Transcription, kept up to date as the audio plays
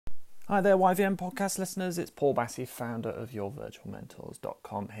Hi there, YVM podcast listeners. It's Paul Bassey, founder of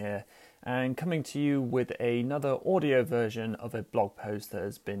YourVirtualMentors.com here, and coming to you with another audio version of a blog post that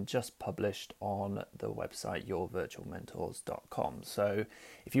has been just published on the website YourVirtualMentors.com. So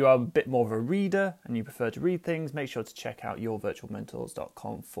if you are a bit more of a reader and you prefer to read things, make sure to check out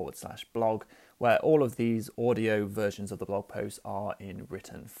YourVirtualMentors.com/blog, where all of these audio versions of the blog posts are in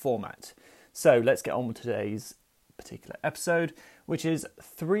written format. So let's get on with today's particular episode, which is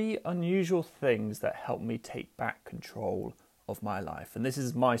 3 unusual things that help me take back control of my life. And this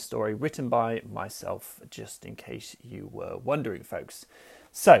is my story written by myself, just in case you were wondering, folks.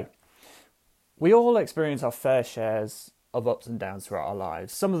 So we all experience our fair shares of ups and downs throughout our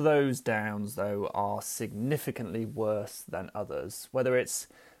lives. Some of those downs, though, are significantly worse than others, whether it's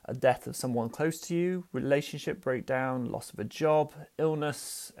a death of someone close to you, relationship breakdown, loss of a job,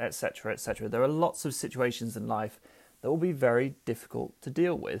 illness, etc., etc. There are lots of situations in life that will be very difficult to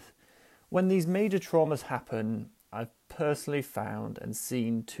deal with. When these major traumas happen, I've personally found and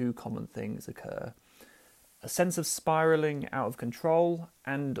seen 2 common things occur: a sense of spiraling out of control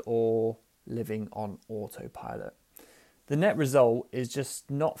and or living on autopilot. The net result is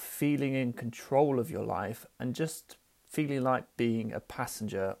just not feeling in control of your life and just feeling like being a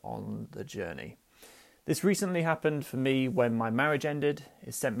passenger on the journey. This recently happened for me when my marriage ended.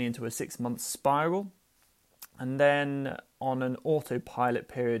 It sent me into a 6-month spiral and then on an autopilot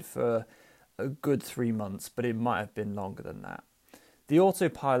period for a good 3 months, but it might have been longer than that. The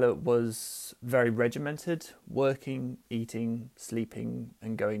autopilot was very regimented: working, eating, sleeping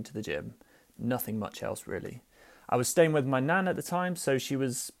and going to the gym. Nothing much else really. I was staying with my nan at the time, so she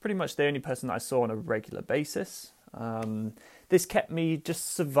was pretty much the only person that I saw on a regular basis. This kept me just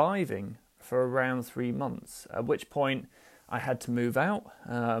surviving for around 3 months, at which point I had to move out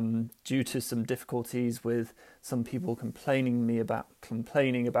due to some difficulties with some people complaining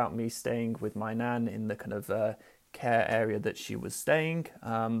about me staying with my nan in the kind of care area that she was staying.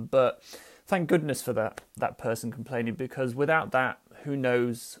 But thank goodness for that person complaining, because without that, who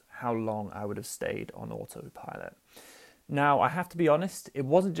knows how long I would have stayed on autopilot. Now, I have to be honest, it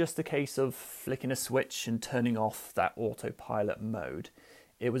wasn't just a case of flicking a switch and turning off that autopilot mode.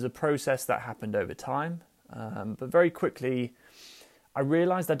 It was a process that happened over time, but very quickly I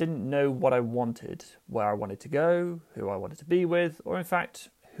realised I didn't know what I wanted, where I wanted to go, who I wanted to be with, or in fact,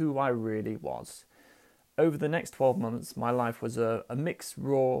 who I really was. Over the next 12 months, my life was a mix of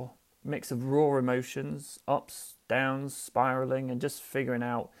raw emotions, ups, downs, spiralling, and just figuring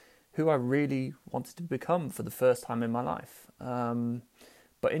out who I really wanted to become for the first time in my life.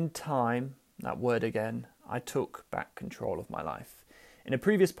 But in time, that word again, I took back control of my life. In a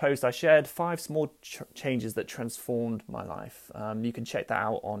previous post, I shared 5 small changes that transformed my life. You can check that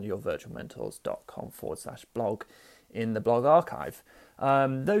out on yourvirtualmentors.com/blog in the blog archive.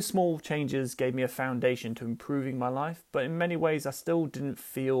 Those small changes gave me a foundation to improving my life, but in many ways I still didn't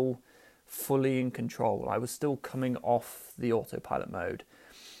feel fully in control. I was still coming off the autopilot mode.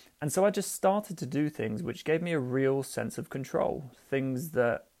 And so I just started to do things which gave me a real sense of control, things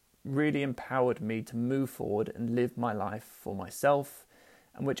that really empowered me to move forward and live my life for myself,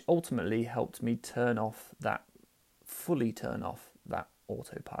 and which ultimately helped me fully turn off that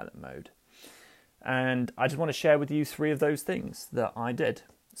autopilot mode. And I just want to share with you 3 of those things that I did.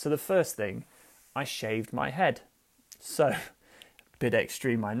 So the first thing, I shaved my head. So, a bit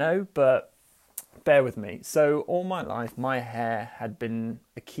extreme, I know, but bear with me. So all my life, my hair had been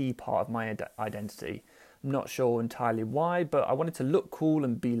a key part of my identity. I'm not sure entirely why, but I wanted to look cool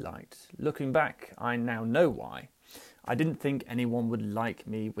and be liked. Looking back, I now know why. I didn't think anyone would like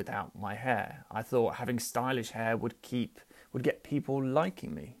me without my hair. I thought having stylish hair would get people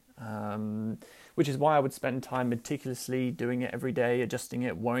liking me, which is why I would spend time meticulously doing it every day, adjusting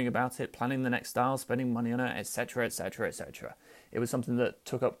it, worrying about it, planning the next style, spending money on it, etc., etc., etc. It was something that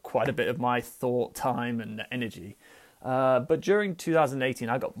took up quite a bit of my thought, time and energy. But during 2018,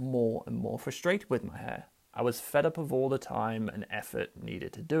 I got more and more frustrated with my hair. I was fed up of all the time and effort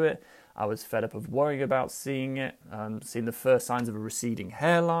needed to do it. I was fed up of worrying about seeing the first signs of a receding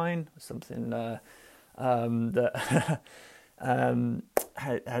hairline, something that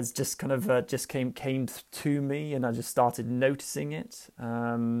has just kind of came to me, and I just started noticing it.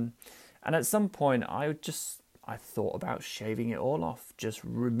 And at some point, I thought about shaving it all off, just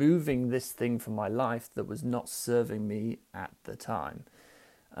removing this thing from my life that was not serving me at the time.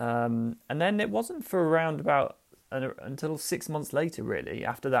 And then it wasn't for until 6 months later, really,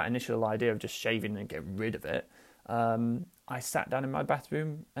 after that initial idea of just shaving and getting rid of it, I sat down in my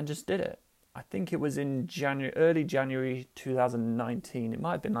bathroom and just did it. I think it was in early January 2019. It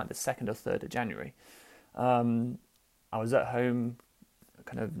might have been like the 2nd or 3rd of January. I was at home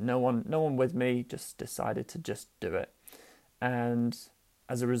kind of no one with me, just decided to just do it. And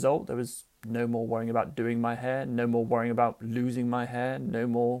as a result, there was no more worrying about doing my hair, no more worrying about losing my hair, no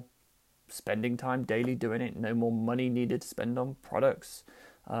more spending time daily doing it, no more money needed to spend on products.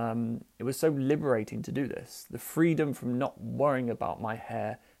 It was so liberating to do this. The freedom from not worrying about my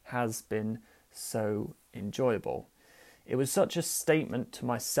hair has been so enjoyable. It was such a statement to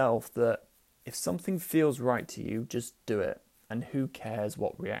myself that if something feels right to you, just do it. And who cares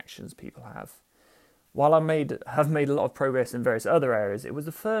what reactions people have? While I have made a lot of progress in various other areas, it was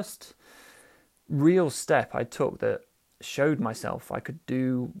the first real step I took that showed myself I could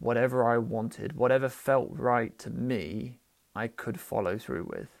do whatever I wanted, whatever felt right to me, I could follow through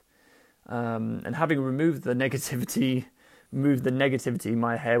with. And having removed the negativity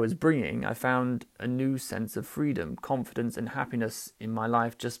my hair was bringing, I found a new sense of freedom, confidence and happiness in my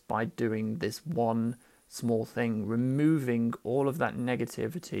life just by doing this one small thing, removing all of that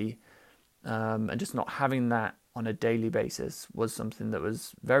negativity, and just not having that on a daily basis was something that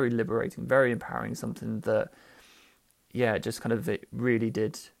was very liberating, very empowering, something that, just kind of it really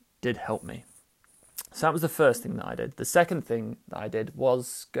did help me. So that was the first thing that I did. The second thing that I did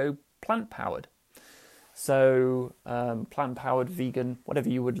was go plant-powered. So plant-powered, vegan, whatever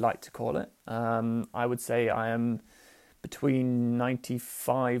you would like to call it. I would say I am between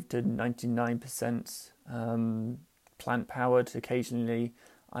 95 to 99% plant-powered. Occasionally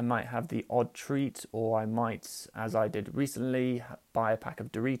I might have the odd treat, or I might, as I did recently, buy a pack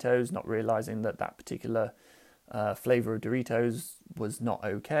of Doritos, not realizing that particular flavor of Doritos was not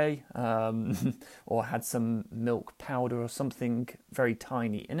okay, or had some milk powder or something very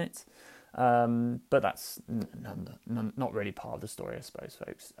tiny in it. But that's not really part of the story, I suppose,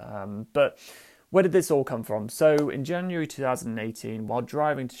 folks. But where did this all come from? So in January 2018, while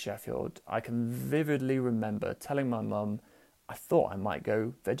driving to Sheffield, I can vividly remember telling my mum I thought I might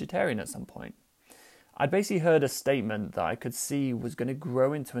go vegetarian at some point. I'd basically heard a statement that I could see was going to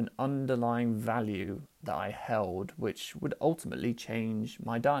grow into an underlying value that I held, which would ultimately change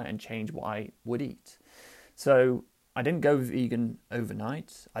my diet and change what I would eat. So I didn't go vegan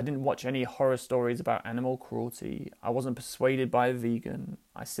overnight. I didn't watch any horror stories about animal cruelty. I wasn't persuaded by a vegan.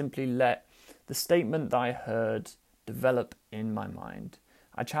 I simply let the statement that I heard develop in my mind.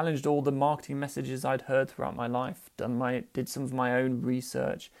 I challenged all the marketing messages I'd heard throughout my life, did some of my own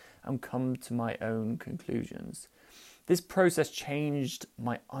research, and come to my own conclusions. This process changed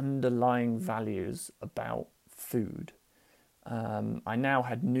my underlying values about food. I now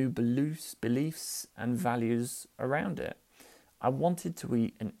had new beliefs and values around it. I wanted to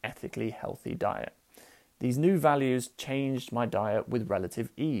eat an ethically healthy diet. These new values changed my diet with relative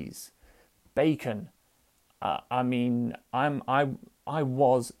ease. Bacon. I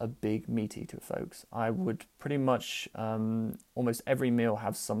was a big meat eater, folks. I would pretty much almost every meal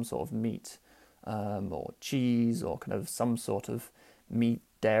have some sort of meat or cheese or kind of some sort of meat,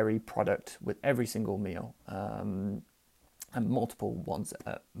 dairy product with every single meal, and multiple ones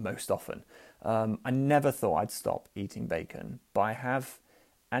most often. I never thought I'd stop eating bacon, but I have,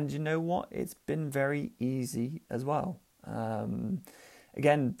 and you know what? It's been very easy as well.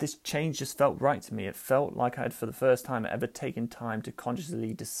 Again, this change just felt right to me. It felt like I had, for the first time ever, taken time to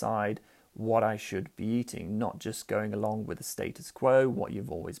consciously decide what I should be eating, not just going along with the status quo, what you've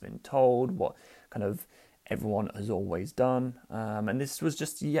always been told, what kind of everyone has always done. And this was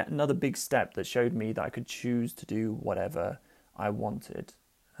just yet another big step that showed me that I could choose to do whatever I wanted.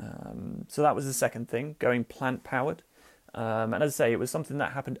 So that was the second thing, going plant-powered. And as I say, it was something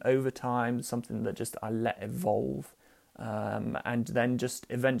that happened over time, something that just I let evolve. And then just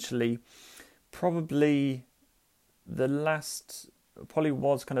eventually, probably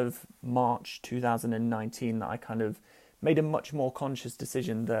was kind of March 2019 that I kind of made a much more conscious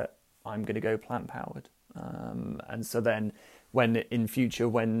decision that I'm going to go plant-powered. And so then when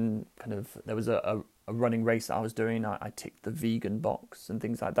kind of there was a running race that I was doing, I ticked the vegan box and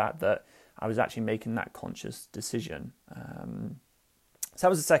things like that I was actually making that conscious decision. So that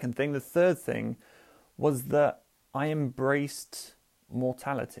was the second thing. The third thing was that I embraced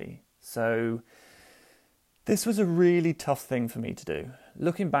mortality. So this was a really tough thing for me to do.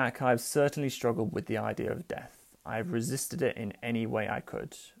 Looking back, I've certainly struggled with the idea of death. I've resisted it in any way I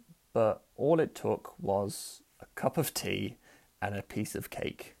could, but all it took was a cup of tea and a piece of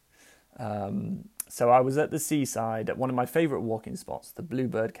cake. So I was at the seaside at one of my favourite walking spots, the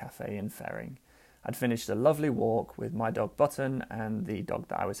Bluebird Cafe in Ferring. I'd finished a lovely walk with my dog Button and the dog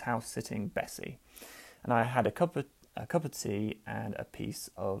that I was house-sitting, Bessie. And I had a cup of tea and a piece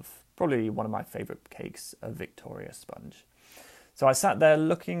of probably one of my favourite cakes, a Victoria sponge. So I sat there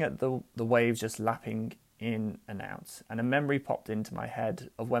looking at the waves just lapping in and out, and a memory popped into my head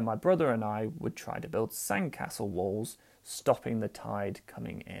of when my brother and I would try to build sandcastle walls, stopping the tide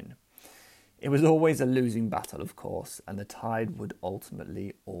coming in. It was always a losing battle, of course, and the tide would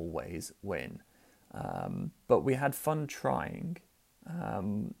ultimately always win. But we had fun trying.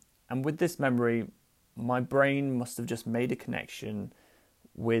 And with this memory, my brain must have just made a connection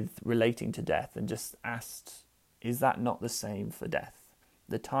with relating to death and just asked, is that not the same for death?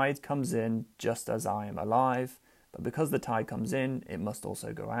 The tide comes in just as I am alive, but because the tide comes in, it must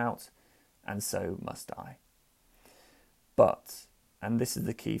also go out, and so must I. But, and this is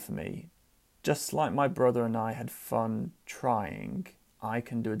the key for me, just like my brother and I had fun trying, I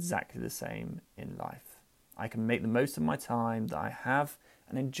can do exactly the same in life. I can make the most of my time that I have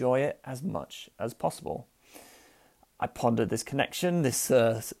and enjoy it as much as possible. I pondered this connection, this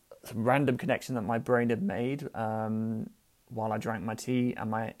random connection that my brain had made while I drank my tea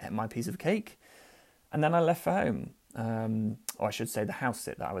and my piece of cake. And then I left for home, or I should say the house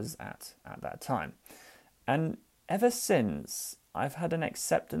sit that I was at that time. And ever since, I've had an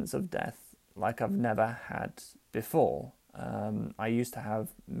acceptance of death like I've never had before. I used to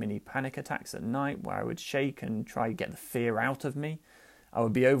have mini panic attacks at night where I would shake and try to get the fear out of me. I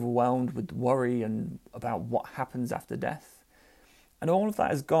would be overwhelmed with worry and about what happens after death. And all of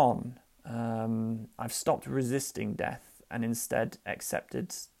that is gone. I've stopped resisting death and instead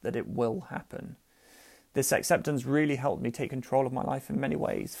accepted that it will happen. This acceptance really helped me take control of my life in many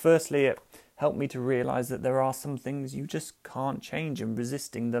ways. Firstly, it helped me to realise that there are some things you just can't change and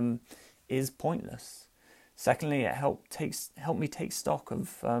resisting them is pointless. Secondly, it helped me take stock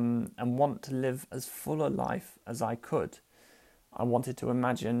of and want to live as full a life as I could. I wanted to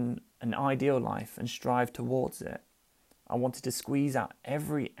imagine an ideal life and strive towards it. I wanted to squeeze out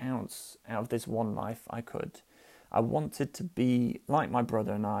every ounce out of this one life I could. I wanted to be like my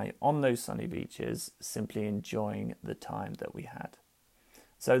brother and I on those sunny beaches, simply enjoying the time that we had.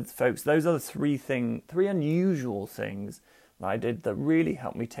 So, folks, those are the three unusual things that I did that really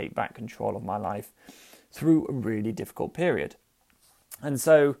helped me take back control of my life through a really difficult period. And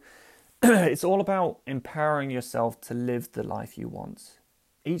so it's all about empowering yourself to live the life you want.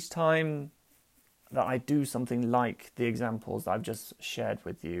 Each time that I do something like the examples that I've just shared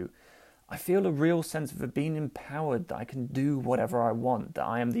with you, I feel a real sense of being empowered, that I can do whatever I want, that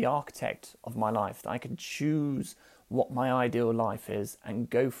I am the architect of my life, that I can choose what my ideal life is and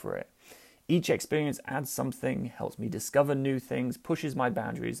go for it. Each experience adds something, helps me discover new things, pushes my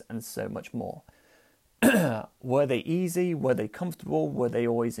boundaries, and so much more. Were they easy? Were they comfortable? Were they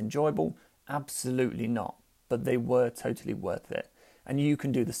always enjoyable? Absolutely not. But they were totally worth it. And you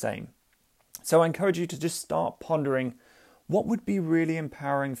can do the same. So I encourage you to just start pondering what would be really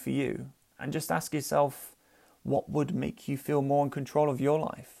empowering for you. And just ask yourself, what would make you feel more in control of your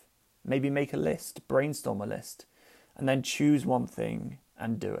life? Maybe make a list, brainstorm a list, and then choose one thing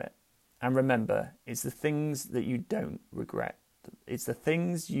and do it. And remember, it's the things that you don't regret. It's the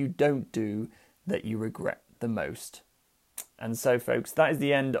things you don't do that you regret the most. And so, folks, that is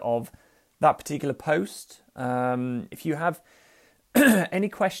the end of that particular post. If you have any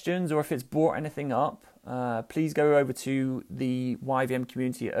questions or if it's brought anything up, please go over to the YVM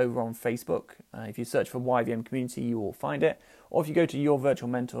community over on Facebook. If you search for YVM community, you will find it. Or if you go to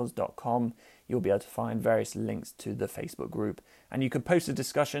yourvirtualmentors.com, you'll be able to find various links to the Facebook group. And you can post a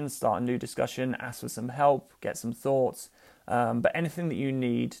discussion, start a new discussion, ask for some help, get some thoughts. But anything that you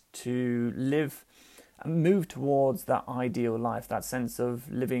need to live and move towards that ideal life, that sense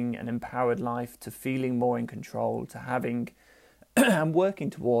of living an empowered life, to feeling more in control, to having and working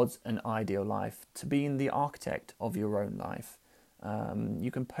towards an ideal life, to being the architect of your own life.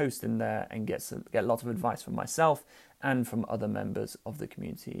 You can post in there and get lots of advice from myself and from other members of the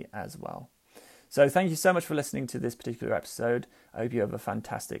community as well. So thank you so much for listening to this particular episode. I hope you have a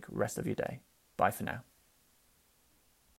fantastic rest of your day. Bye for now.